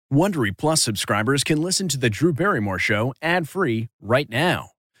Wondery Plus subscribers can listen to The Drew Barrymore Show ad-free right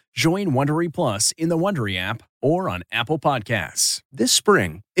now. Join Wondery Plus in the Wondery app or on Apple Podcasts. This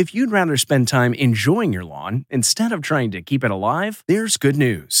spring, if you'd rather spend time enjoying your lawn instead of trying to keep it alive, there's good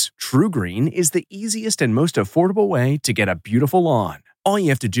news. True Green is the easiest and most affordable way to get a beautiful lawn. All you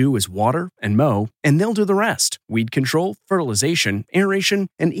have to do is water and mow, and they'll do the rest. Weed control, fertilization, aeration,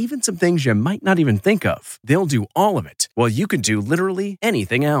 and even some things you might not even think of. They'll do all of it, while you can do literally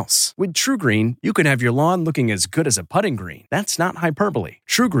anything else. With True Green, you can have your lawn looking as good as a putting green. That's not hyperbole.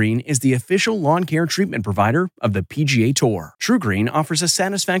 True Green is the official lawn care treatment provider of the PGA Tour. True Green offers a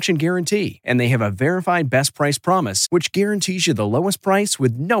satisfaction guarantee, and they have a verified best price promise, which guarantees you the lowest price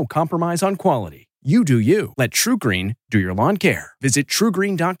with no compromise on quality. You do you. Let True Green do your lawn care. Visit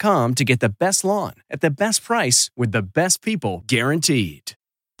truegreen.com to get the best lawn at the best price with the best people guaranteed.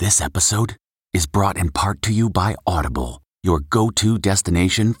 This episode is brought in part to you by Audible, your go-to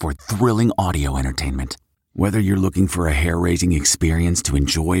destination for thrilling audio entertainment. Whether you're looking for a hair-raising experience to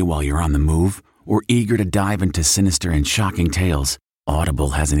enjoy while you're on the move or eager to dive into sinister and shocking tales, Audible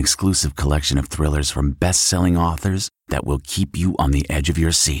has an exclusive collection of thrillers from best-selling authors that will keep you on the edge of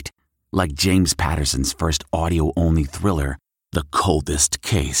your seat. Like James Patterson's first audio-only thriller, The Coldest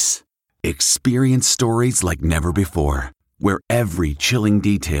Case. Experience stories like never before, where every chilling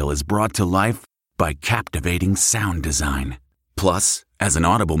detail is brought to life by captivating sound design. Plus, as an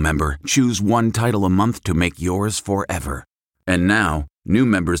Audible member, choose one title a month to make yours forever. And now, new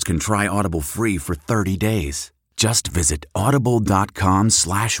members can try Audible free for 30 days. Just visit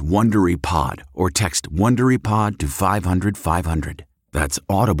audible.com/WonderyPod or text WonderyPod to 500-500. That's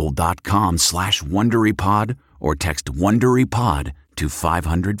audible.com/WonderyPod or text WonderyPod to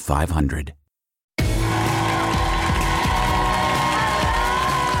 500-500.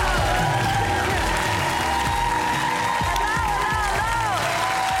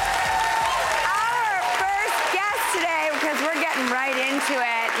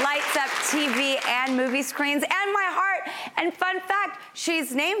 TV and movie screens and my heart. And fun fact,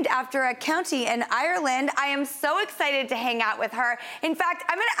 she's named after a county in Ireland. I am so excited to hang out with her. In fact,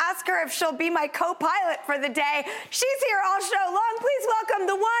 I'm going to ask her if she'll be my co-pilot for the day. She's here all show long. Please welcome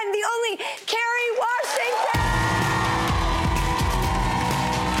the one, the only, Kerry Washington.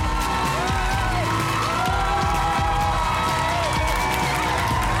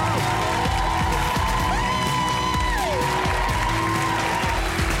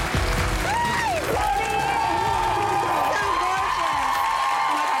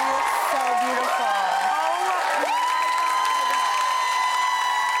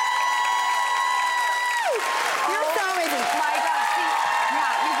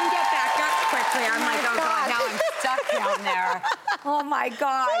 Oh my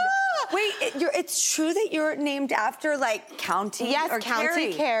God. Wait, it's true that you're named after like county? Yes, or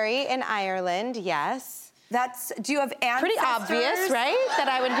County Kerry in Ireland, yes. Do you have ancestors? Pretty obvious, right? That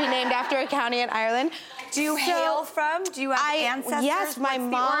I would be named after a county in Ireland. Do you hail from? Do you have ancestors? Yes, my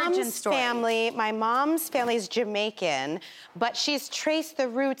mom's family is Jamaican, but she's traced the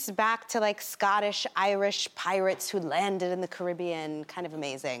roots back to like Scottish, Irish pirates who landed in the Caribbean. Kind of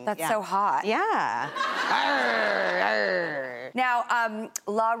amazing. That's so hot. Yeah. Arr, arr. Now,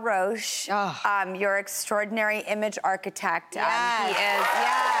 La Roche, your extraordinary image architect. Yes. He is.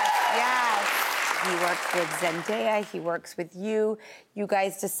 Yes. He works with Zendaya. He works with you. You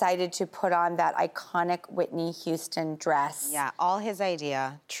guys decided to put on that iconic Whitney Houston dress. Yeah, all his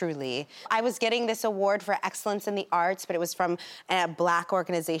idea, truly. I was getting this award for excellence in the arts, but it was from a Black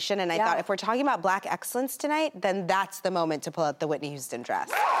organization, and I thought if we're talking about Black excellence tonight, then that's the moment to pull out the Whitney Houston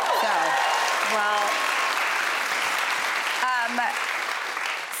dress.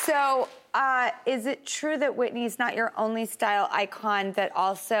 So, is it true that Whitney's not your only style icon, that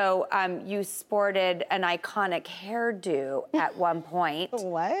also you sported an iconic hairdo at one point?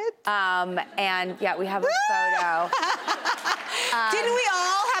 What? And yeah, we have a photo. Didn't we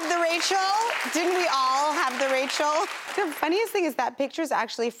all have the Rachel? The funniest thing is that picture's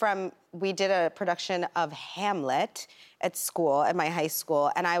actually from, we did a production of Hamlet at school, at my high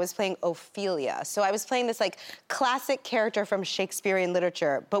school, and I was playing Ophelia. So I was playing this like classic character from Shakespearean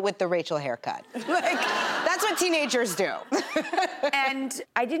literature, but with the Rachel haircut. Like, that's what teenagers do. And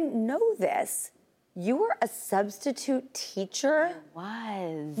I didn't know this. You were a substitute teacher? I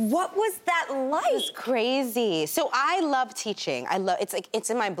was. What was that like? It was crazy. So I love teaching. It's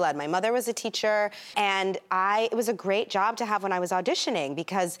in my blood. My mother was a teacher, and it was a great job to have when I was auditioning,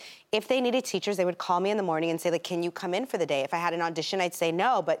 because if they needed teachers, they would call me in the morning and say, like, can you come in for the day? If I had an audition, I'd say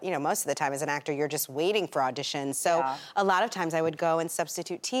no, but most of the time as an actor, you're just waiting for auditions. So a lot of times I would go and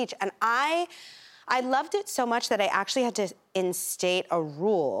substitute teach, and I loved it so much that I actually had to instate a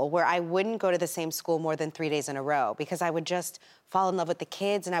rule where I wouldn't go to the same school more than 3 days in a row because I would just fall in love with the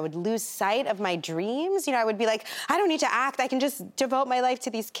kids and I would lose sight of my dreams. You know, I would be like, I don't need to act. I can just devote my life to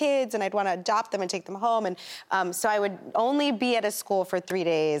these kids and I'd want to adopt them and take them home. And so I would only be at a school for 3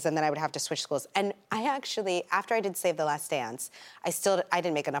 days and then I would have to switch schools. And I actually, after I did Save the Last Dance, I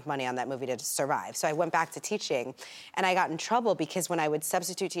didn't make enough money on that movie to survive. So I went back to teaching and I got in trouble because when I would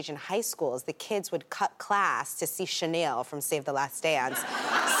substitute teach in high schools, the kids would cut class to see Chanel from Save the Last Dance.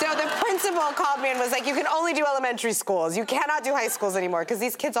 So the principal called me and was like, you can only do elementary schools. You cannot do high schools anymore because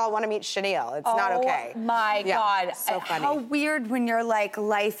these kids all want to meet Chanel. It's not okay. Oh my God. So funny. How weird when your like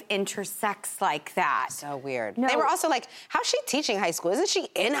life intersects like that. So weird. No. They were also like, how's she teaching high school? Isn't she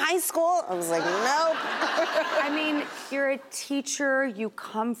in high school? I was like, nope. I mean, you're a teacher, you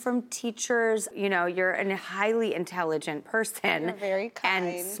come from teachers, you know, you're a highly intelligent person. You're very kind.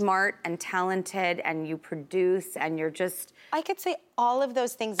 And smart and talented and you produce and you're just... I could say all of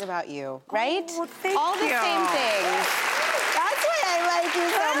those things about you, right? Oh, thank all the you. same things. That's why I like you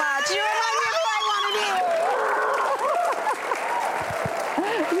so much. You remind me of who I want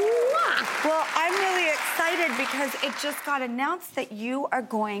to be. Well, I'm really excited because it just got announced that you are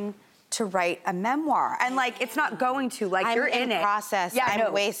going to write a memoir. And like, it's not going to, like you're in it. Process. Yeah,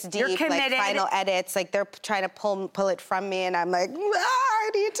 I'm waist deep, you're committed. like final edits. Like they're trying to pull it from me and I'm like, I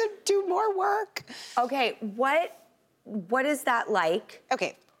need to do more work. Okay, what is that like?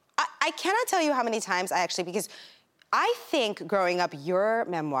 Okay, I cannot tell you how many times because I think growing up, your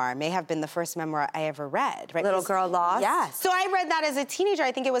memoir may have been the first memoir I ever read, right? Little Girl Lost? Yeah. So I read that as a teenager.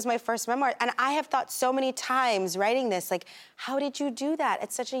 I think it was my first memoir. And I have thought so many times writing this, like, how did you do that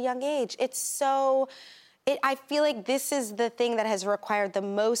at such a young age? I feel like this is the thing that has required the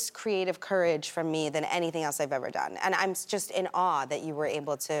most creative courage from me than anything else I've ever done. And I'm just in awe that you were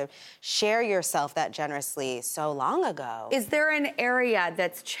able to share yourself that generously so long ago. Is there an area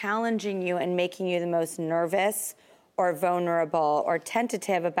that's challenging you and making you the most nervous or vulnerable or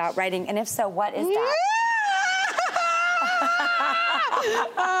tentative about writing? And if so, what is that?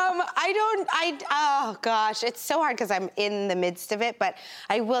 Oh gosh, it's so hard because I'm in the midst of it, but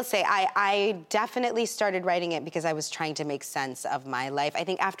I will say I definitely started writing it because I was trying to make sense of my life. I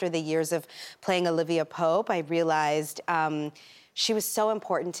think after the years of playing Olivia Pope, I realized she was so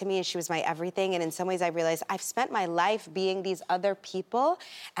important to me and she was my everything. And in some ways I realized I've spent my life being these other people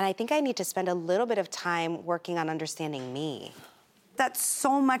and I think I need to spend a little bit of time working on understanding me. That's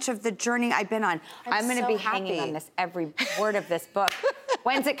so much of the journey I've been on. I'm going to be hanging on this, every word of this book.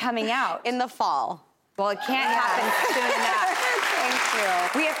 When's it coming out? In the fall. Well, it can't happen soon enough. Thank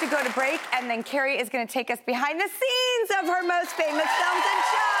you. We have to go to break, and then Kerry is going to take us behind the scenes of her most famous films and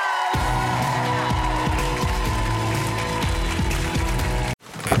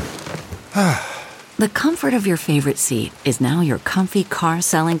shows. The comfort of your favorite seat is now your comfy car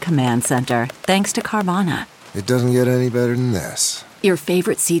selling command center, thanks to Carvana. It doesn't get any better than this. Your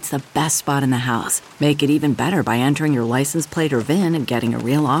favorite seat's the best spot in the house. Make it even better by entering your license plate or VIN and getting a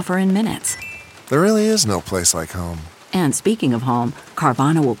real offer in minutes. There really is no place like home. And speaking of home,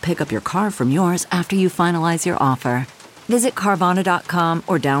 Carvana will pick up your car from yours after you finalize your offer. Visit Carvana.com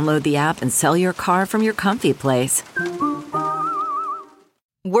or download the app and sell your car from your comfy place.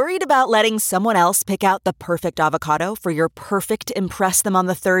 Worried about letting someone else pick out the perfect avocado for your perfect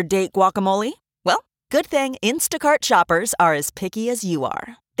impress-them-on-the-third-date guacamole? Well, good thing Instacart shoppers are as picky as you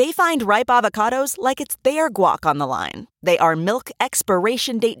are. They find ripe avocados like it's their guac on the line. They are milk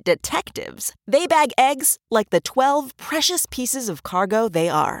expiration date detectives. They bag eggs like the 12 precious pieces of cargo they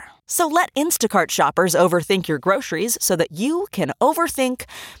are. So let Instacart shoppers overthink your groceries so that you can overthink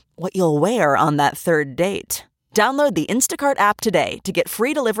what you'll wear on that third date. Download the Instacart app today to get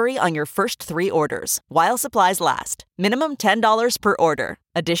free delivery on your first 3 orders, while supplies last. Minimum $10 per order.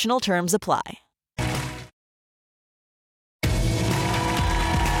 Additional terms apply.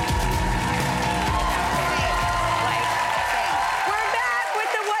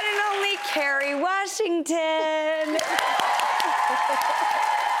 Kerry Washington.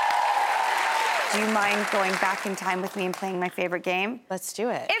 Do you mind going back in time with me and playing my favorite game? Let's do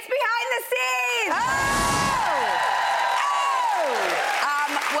it. It's behind the scenes!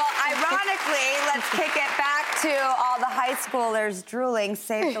 Well, ironically, let's kick it back to all the high schoolers drooling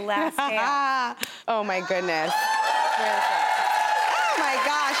Save the Last Dance. Oh my goodness. Oh my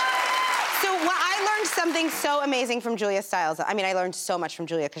gosh. So what I I learned something so amazing from Julia Stiles. I mean, I learned so much from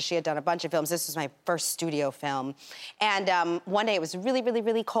Julia because she had done a bunch of films. This was my first studio film. And one day it was really, really,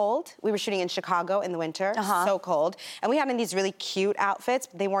 really cold. We were shooting in Chicago in the winter, so cold. And we had in these really cute outfits.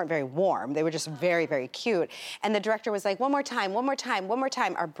 They weren't very warm. They were just very, very cute. And the director was like, one more time, one more time, one more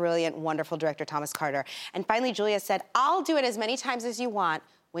time. Our brilliant, wonderful director, Thomas Carter. And finally, Julia said, I'll do it as many times as you want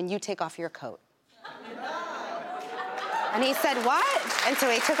when you take off your coat. And he said, what? And so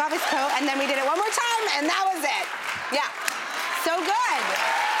he took off his coat, and then we did it one more time, and that was it. Yeah. So good.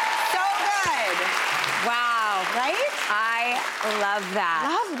 So good. Wow. Right? I love that.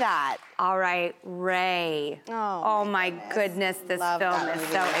 Love that. All right, Ray. Oh my goodness, this film is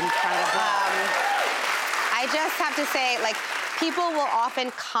so incredible. I just have to say, like, people will often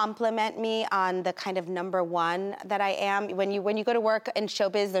compliment me on the kind of number one that I am. When you go to work in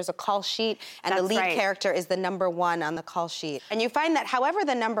showbiz, there's a call sheet, and the lead character is the number one on the call sheet. And you find that however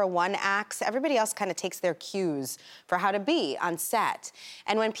the number one acts, everybody else kind of takes their cues for how to be on set.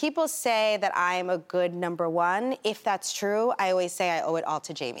 And when people say that I'm a good number one, if that's true, I always say I owe it all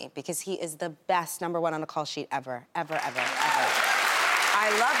to Jamie, because he is the best number one on a call sheet ever, ever, ever, ever.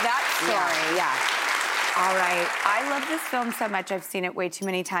 I love that story. Yeah. All right. I love this film so much. I've seen it way too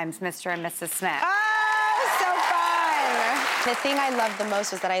many times, Mr. and Mrs. Smith. Oh, so fun. The thing I loved the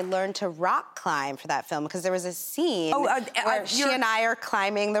most was that I learned to rock climb for that film, because there was a scene where she and I are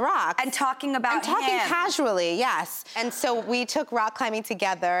climbing the rocks. And talking about and talking casually, yes. And so we took rock climbing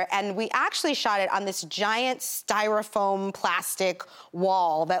together, and we actually shot it on this giant styrofoam plastic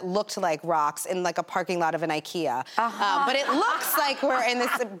wall that looked like rocks in like a parking lot of an IKEA. But it looks like we're in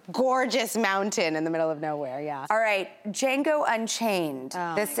this gorgeous mountain in the middle of nowhere, yeah. All right, Django Unchained.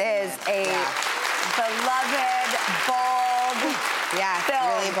 This is a beloved, bold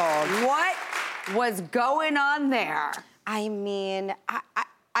film. Really bold. What was going on there? I mean,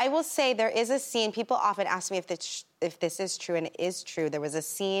 I will say there is a scene. People often ask me if this is true, and it is true. There was a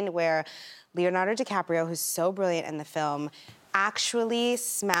scene where Leonardo DiCaprio, who's so brilliant in the film, actually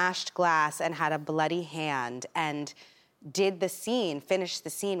smashed glass and had a bloody hand, and finished the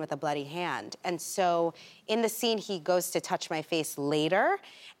scene with a bloody hand. And so in the scene, he goes to touch my face later,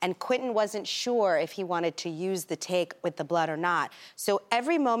 and Quentin wasn't sure if he wanted to use the take with the blood or not. So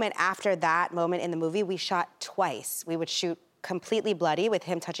every moment after that moment in the movie, we shot twice. We would shoot completely bloody with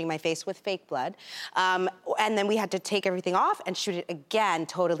him touching my face with fake blood. And then we had to take everything off and shoot it again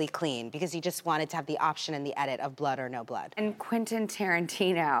totally clean, because he just wanted to have the option in the edit of blood or no blood. And Quentin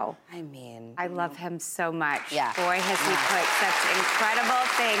Tarantino. I mean, I love him so much. Yeah. Boy, has he put such incredible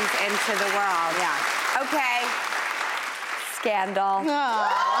things into the world. Yeah. Okay. Scandal. Olivia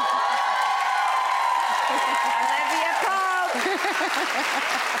Pope.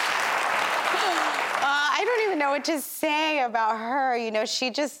 I don't even know what to say about her. You know,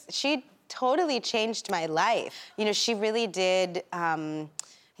 she totally changed my life. You know, she really did. I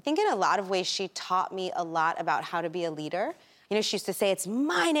think in a lot of ways, she taught me a lot about how to be a leader. You know, she used to say, it's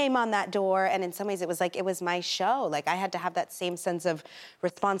my name on that door. And in some ways, it was like, it was my show. Like, I had to have that same sense of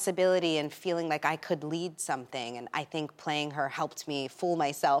responsibility and feeling like I could lead something. And I think playing her helped me fool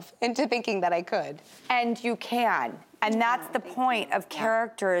myself into thinking that I could. And you can. And that's the point of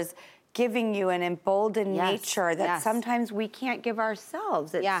characters giving you an emboldened nature that sometimes we can't give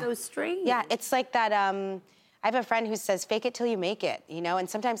ourselves. It's so strange. Yeah, it's like that, I have a friend who says, fake it till you make it, you know? And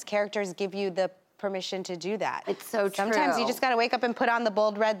sometimes characters give you the permission to do that. It's so true. Sometimes you just gotta wake up and put on the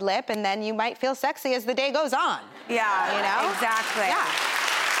bold red lip, and then you might feel sexy as the day goes on. Yeah, you know? Exactly. Yeah.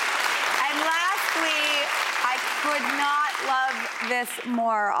 And lastly, I could not love this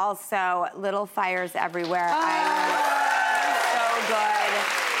more also, Little Fires Everywhere. So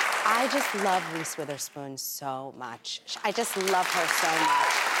good. I just love Reese Witherspoon so much. I just love her so much.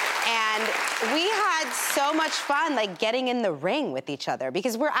 And we had so much fun, like, getting in the ring with each other,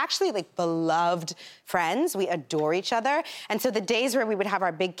 because we're actually, like, beloved friends. We adore each other. And so the days where we would have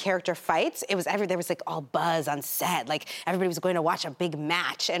our big character fights, there was, like, all buzz on set. Like, everybody was going to watch a big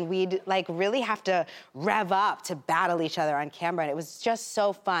match, and we'd, like, really have to rev up to battle each other on camera. And it was just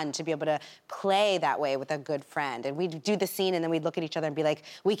so fun to be able to play that way with a good friend. And we'd do the scene, and then we'd look at each other and be like,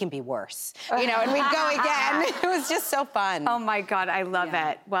 we can be worse. You know, and we'd go again. It was just so fun. Oh, my God, I love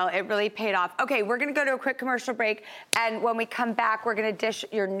it. Well, it really paid off. Okay, we're gonna go to a quick commercial break, and when we come back, we're gonna dish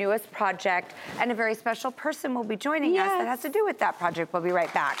your newest project, and a very special person will be joining us that has to do with that project. We'll be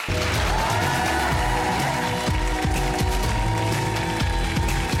right back.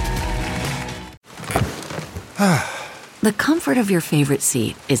 The comfort of your favorite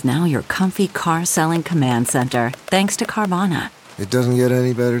seat is now your comfy car selling command center, thanks to Carvana. It doesn't get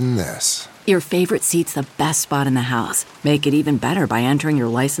any better than this. Your favorite seat's the best spot in the house. Make it even better by entering your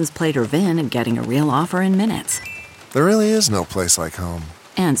license plate or VIN and getting a real offer in minutes. There really is no place like home.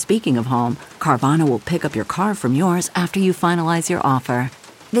 And speaking of home, Carvana will pick up your car from yours after you finalize your offer.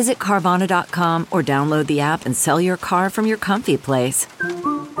 Visit Carvana.com or download the app and sell your car from your comfy place.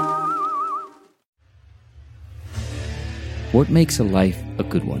 What makes a life a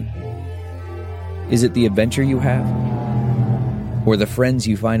good one? Is it the adventure you have? Or the friends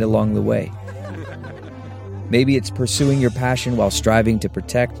you find along the way? Maybe it's pursuing your passion while striving to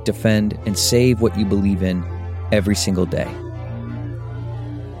protect, defend, and save what you believe in every single day.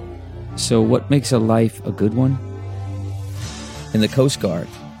 So what makes a life a good one? In the Coast Guard,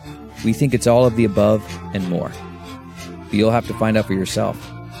 we think it's all of the above and more. But you'll have to find out for yourself.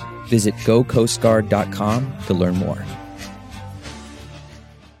 Visit gocoastguard.com to learn more.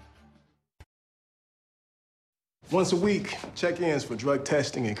 Once a week, check-ins for drug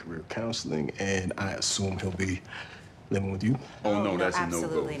testing and career counseling, and I assume he'll be living with you. Oh, no, that's a no-go.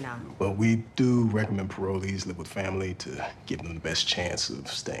 Absolutely not. But we do recommend parolees live with family to give them the best chance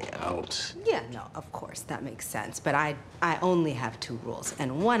of staying out. Yeah, no, of course, that makes sense. But I only have 2 rules,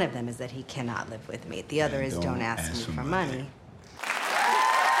 and one of them is that he cannot live with me. The other is don't ask me for money.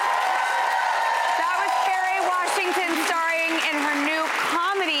 That was Kerry Washington starring in her new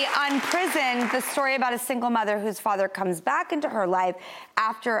comedy, Unprisoned, the story about a single mother whose father comes back into her life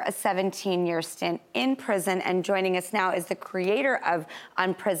after a 17-year stint in prison. And joining us now is the creator of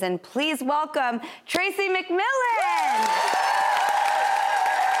Unprisoned. Please welcome Tracy McMillan.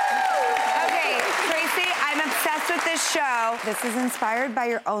 Okay, Tracy, I'm obsessed with this show. This is inspired by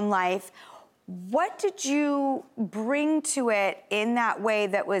your own life. What did you bring to it in that way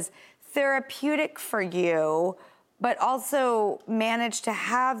that was therapeutic for you, but also managed to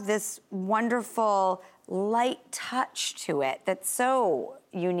have this wonderful light touch to it that's so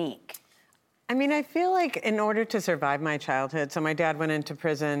unique? I mean, I feel like in order to survive my childhood, so my dad went into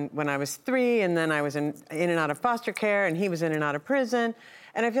prison when I was 3, and then I was in and out of foster care, and he was in and out of prison.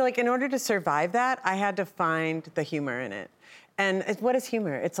 And I feel like in order to survive that, I had to find the humor in it. And what is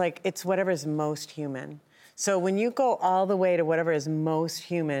humor? It's like, it's whatever is most human. So when you go all the way to whatever is most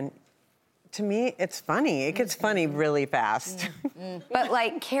human, to me, it's funny. It gets funny really fast. But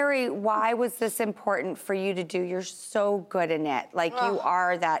like, Kerry, why was this important for you to do? You're so good in it. Like, you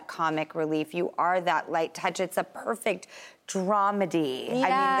are that comic relief. You are that light touch. It's a perfect dramedy.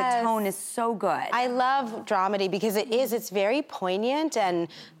 Yes. I mean, the tone is so good. I love dramedy because it's very poignant and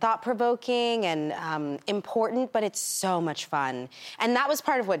thought-provoking and important, but it's so much fun. And that was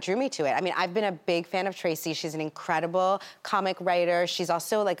part of what drew me to it. I mean, I've been a big fan of Tracy. She's an incredible comic writer. She's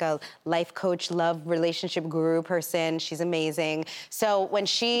also like a life coach, love, relationship guru person. She's amazing. So when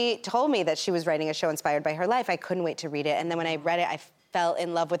she told me that she was writing a show inspired by her life, I couldn't wait to read it. And then when I read it, I fell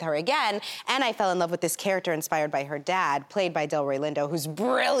in love with her again, and I fell in love with this character inspired by her dad, played by Delroy Lindo, who's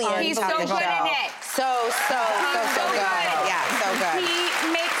brilliant. He's so good in it. So good. Yeah, so good.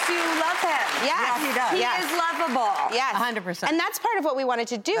 He makes you love him. Yes, he does. He is lovable. Yes. 100%. And that's part of what we wanted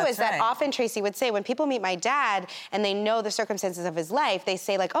to do. That's is that right. often Tracy would say, when people meet my dad and they know the circumstances of his life, they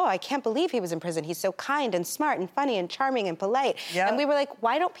say like, oh, I can't believe he was in prison. He's so kind and smart and funny and charming and polite. Yep. And we were like,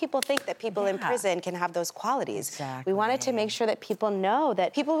 why don't people think that people in prison can have those qualities? Exactly. We wanted to make sure that people know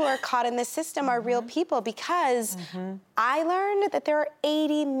that people who are caught in this system are real people, because I learned that there are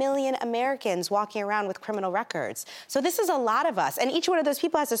 80 million Americans walking around with criminal records. So this is a lot of us. And each one of those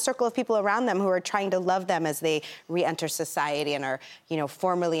people has a circle of people around them who are trying to love them as they re-enter society and are,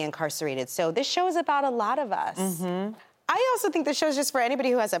 formerly incarcerated. So this show is about a lot of us. I also think the show's just for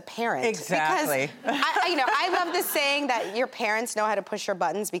anybody who has a parent. Exactly. Because I love this saying that your parents know how to push your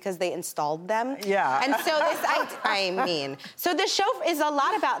buttons because they installed them. Yeah. And so so this show is a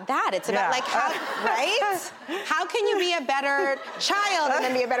lot about that. It's about how, right? How can you be a better child and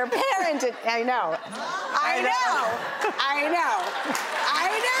then be a better parent? I know.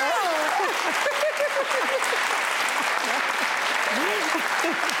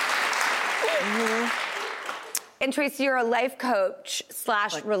 And Tracy, you're a life coach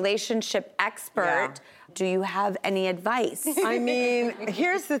 / relationship expert. Yeah. Do you have any advice? I mean,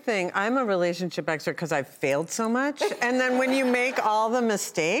 here's the thing. I'm a relationship expert because I've failed so much. And then when you make all the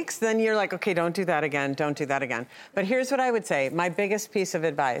mistakes, then you're like, okay, don't do that again, don't do that again. But here's what I would say. My biggest piece of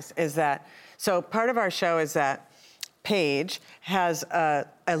advice is that, so part of our show is that Paige has a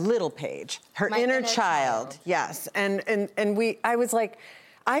little Paige, her inner child. Yes, and I was like,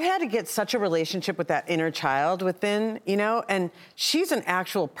 I've had to get such a relationship with that inner child within, and she's an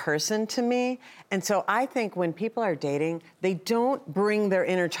actual person to me. And so I think when people are dating, they don't bring their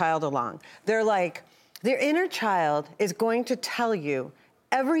inner child along. They're like, their inner child is going to tell you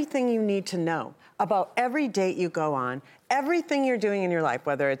everything you need to know about every date you go on, everything you're doing in your life,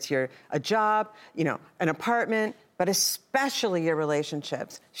 whether it's a job, an apartment, but especially your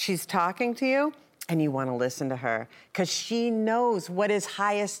relationships. She's talking to you, and you want to listen to her because she knows what is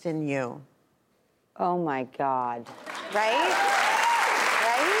highest in you. Oh my God. Right?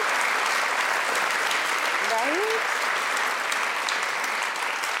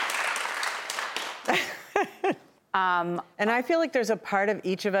 And I feel like there's a part of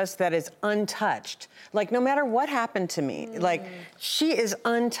each of us that is untouched. Like, no matter what happened to me, like, she is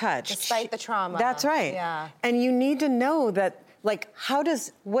untouched. Despite the trauma. That's right. Yeah. And you need to know that, like, what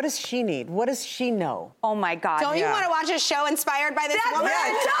does she need? What does she know? Oh my God. Don't you want to watch a show inspired by this woman?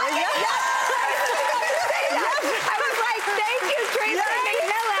 I was like, thank you, Tracy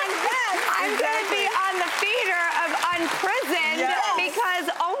McMillan. I'm going to be on the feeder of Unprisoned because,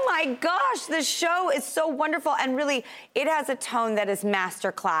 oh my gosh, the show is so wonderful. And really, it has a tone that is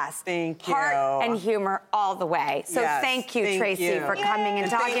masterclass. Thank you. Heart and humor all the way. So thank you, Tracy, for coming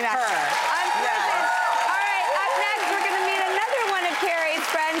and talking about Unprisoned. All right, up next, we're going to meet another one of Kerry's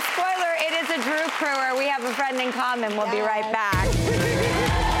friends. Spoiler, it is a Drew Crewer. We have a friend in common. We'll be right back.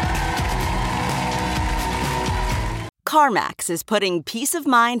 CarMax is putting peace of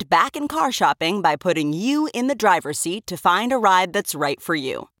mind back in car shopping by putting you in the driver's seat to find a ride that's right for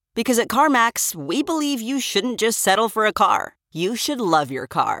you. Because at CarMax, we believe you shouldn't just settle for a car. You should love your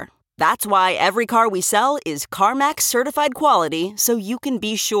car. That's why every car we sell is CarMax certified quality, so you can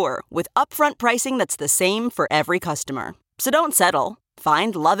be sure with upfront pricing that's the same for every customer. So don't settle.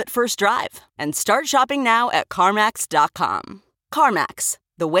 Find love at first drive and start shopping now at CarMax.com. CarMax,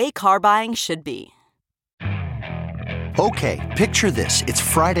 the way car buying should be. Okay, picture this. It's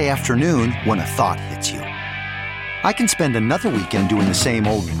Friday afternoon when a thought hits you. I can spend another weekend doing the same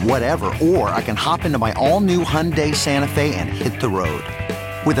old whatever, or I can hop into my all-new Hyundai Santa Fe and hit the road.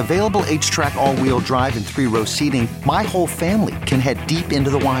 With available H-Track all-wheel drive and 3-row seating, my whole family can head deep into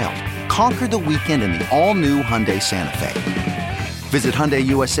the wild. Conquer the weekend in the all-new Hyundai Santa Fe. Visit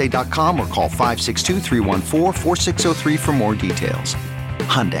HyundaiUSA.com or call 562-314-4603 for more details.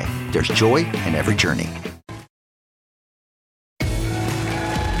 Hyundai, there's joy in every journey.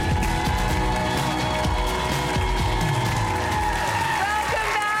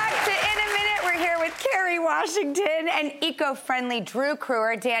 Washington and eco-friendly Drew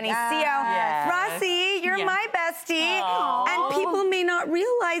Crewer, Danny Seo. Rossi, you're my bestie. Aww. And people may not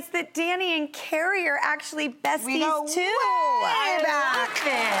realize that Danny and Kerry are actually besties too. Way back.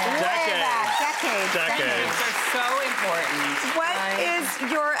 Decades. They're so important. What is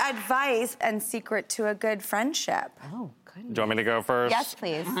your advice and secret to a good friendship? Do you want me to go first? Yes,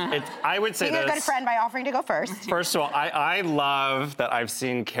 please. I would say Being this. a good friend by offering to go first. First of all, I love that I've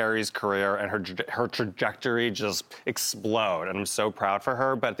seen Kerry's career and her trajectory just explode, and I'm so proud for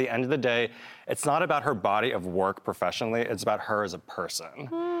her. But at the end of the day, it's not about her body of work professionally. It's about her as a person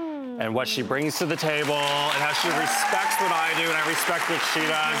and what she brings to the table and how she respects what I do and I respect what she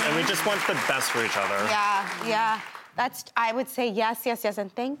does, and we just want the best for each other. Yeah. I would say yes,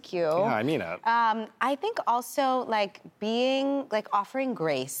 and thank you. Yeah, I mean it. I think also, offering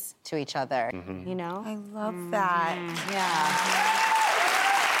grace to each other, you know? I love that. Yeah.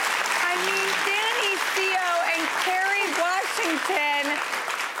 I mean, Danny Seo and Kerry Washington,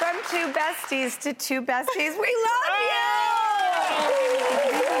 from two besties to two besties, we love you!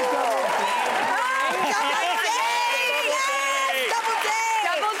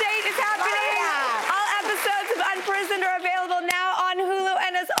 Double date is happening. All episodes of Unprisoned are available now on Hulu.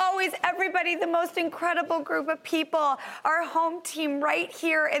 And as always, everybody, the most incredible group of people, our home team right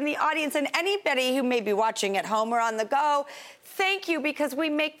here in the audience, and anybody who may be watching at home or on the go, thank you, because we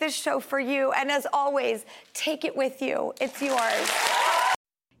make this show for you. And as always, take it with you. It's yours.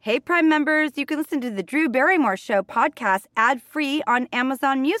 Hey, Prime members, you can listen to the Drew Barrymore Show podcast ad-free on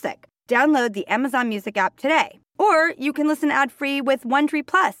Amazon Music. Download the Amazon Music app today. Or you can listen ad-free with Wondery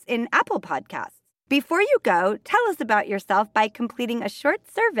Plus in Apple Podcasts. Before you go, tell us about yourself by completing a short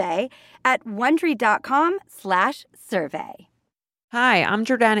survey at Wondery.com/survey. Hi, I'm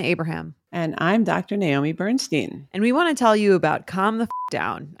Jordana Abraham. And I'm Dr. Naomi Bernstein. And we want to tell you about Calm the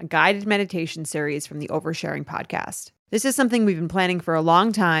Down, a guided meditation series from the Oversharing podcast. This is something we've been planning for a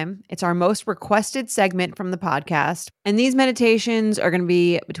long time. It's our most requested segment from the podcast. And these meditations are going to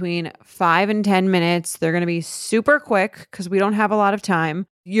be between 5 and 10 minutes. They're going to be super quick because we don't have a lot of time.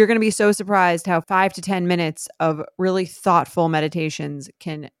 You're going to be so surprised how 5 to 10 minutes of really thoughtful meditations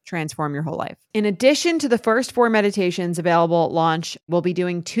can transform your whole life. In addition to the first 4 meditations available at launch, we'll be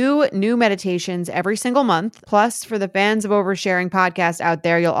doing 2 new meditations every single month. Plus, for the fans of Oversharing Podcast out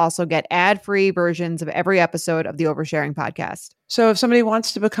there, you'll also get ad-free versions of every episode of the Oversharing Podcast. So if somebody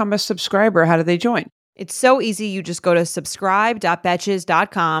wants to become a subscriber, how do they join? It's so easy. You just go to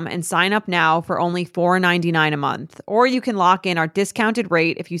subscribe.betches.com and sign up now for only $4.99 a month. Or you can lock in our discounted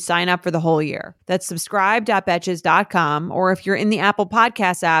rate if you sign up for the whole year. That's subscribe.betches.com. Or if you're in the Apple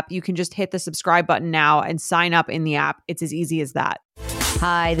Podcasts app, you can just hit the subscribe button now and sign up in the app. It's as easy as that.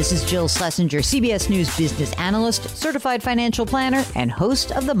 Hi, this is Jill Schlesinger, CBS News business analyst, certified financial planner, and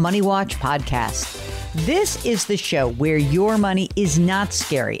host of the Money Watch podcast. This is the show where your money is not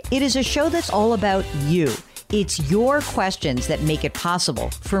scary. It is a show that's all about you. It's your questions that make it possible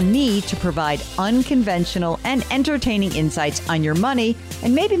for me to provide unconventional and entertaining insights on your money,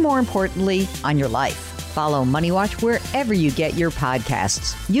 and maybe more importantly, on your life. Follow Money Watch wherever you get your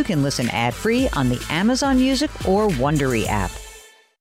podcasts. You can listen ad-free on the Amazon Music or Wondery app.